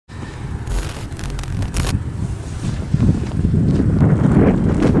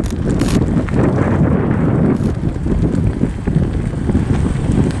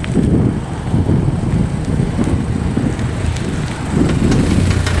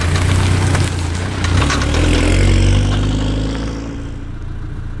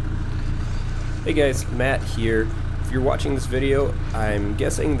Hey guys, Matt here. If you're watching this video, I'm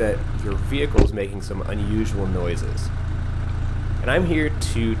guessing that your vehicle is making some unusual noises. And I'm here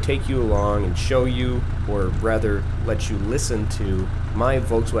to take you along and show you, or rather let you listen to, my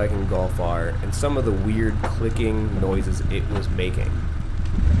Volkswagen Golf R and some of the weird clicking noises it was making.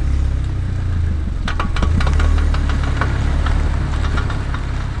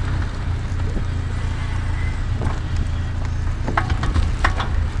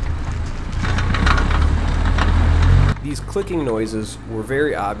 These clicking noises were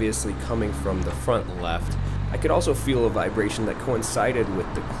very obviously coming from the front left. I could also feel a vibration that coincided with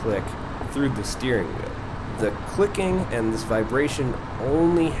the click through the steering wheel. The clicking and this vibration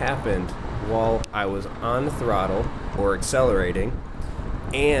only happened while I was on the throttle or accelerating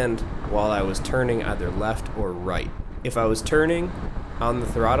and while I was turning either left or right. If I was turning on the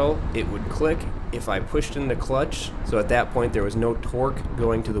throttle, it would click. If I pushed in the clutch, so at that point there was no torque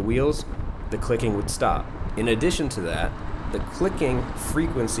going to the wheels, the clicking would stop. In addition to that, the clicking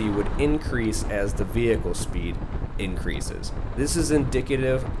frequency would increase as the vehicle speed increases. This is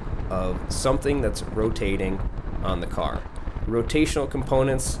indicative of something that's rotating on the car. Rotational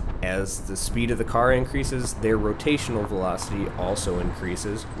components, as the speed of the car increases, their rotational velocity also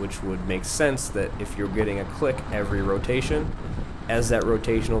increases, which would make sense that if you're getting a click every rotation, as that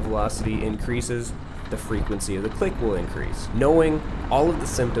rotational velocity increases, the frequency of the click will increase. Knowing all of the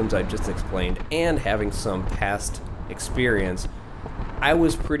symptoms I just explained and having some past experience, I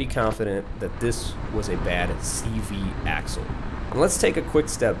was pretty confident that this was a bad CV axle. And let's take a quick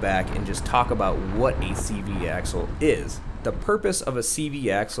step back and just talk about what a CV axle is. The purpose of a CV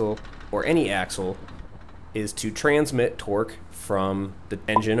axle, or any axle, is to transmit torque from the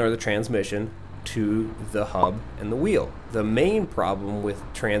engine or the transmission to the hub and the wheel. The main problem with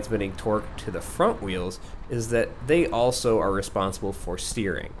transmitting torque to the front wheels is that they also are responsible for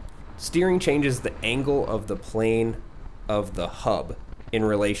steering. Steering changes the angle of the plane of the hub in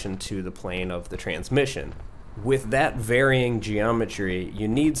relation to the plane of the transmission. With that varying geometry, you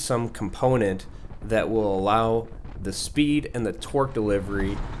need some component that will allow the speed and the torque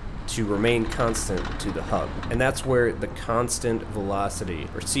delivery to remain constant to the hub. And that's where the constant velocity,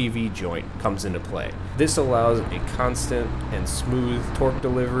 or CV joint, comes into play. This allows a constant and smooth torque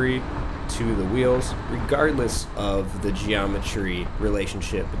delivery to the wheels, regardless of the geometry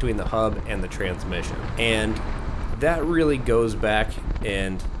relationship between the hub and the transmission. And that really goes back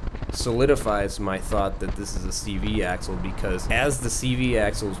and solidifies my thought that this is a CV axle, because as the CV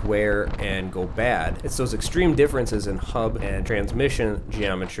axles wear and go bad, it's those extreme differences in hub and transmission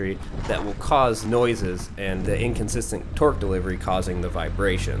geometry that will cause noises and the inconsistent torque delivery causing the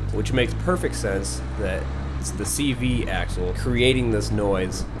vibration, which makes perfect sense that it's the CV axle creating this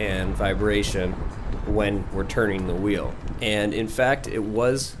noise and vibration when we're turning the wheel. And in fact, it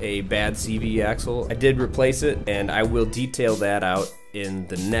was a bad CV axle. I did replace it, and I will detail that out in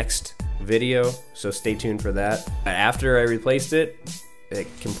the next video, so stay tuned for that. After I replaced it, it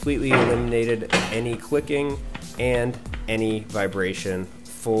completely eliminated any clicking and any vibration,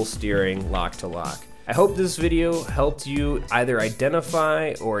 full steering, lock to lock. I hope this video helped you either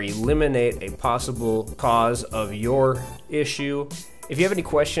identify or eliminate a possible cause of your issue. If you have any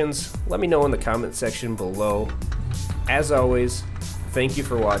questions, let me know in the comment section below. As always, thank you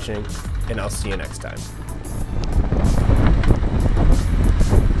for watching, and I'll see you next time.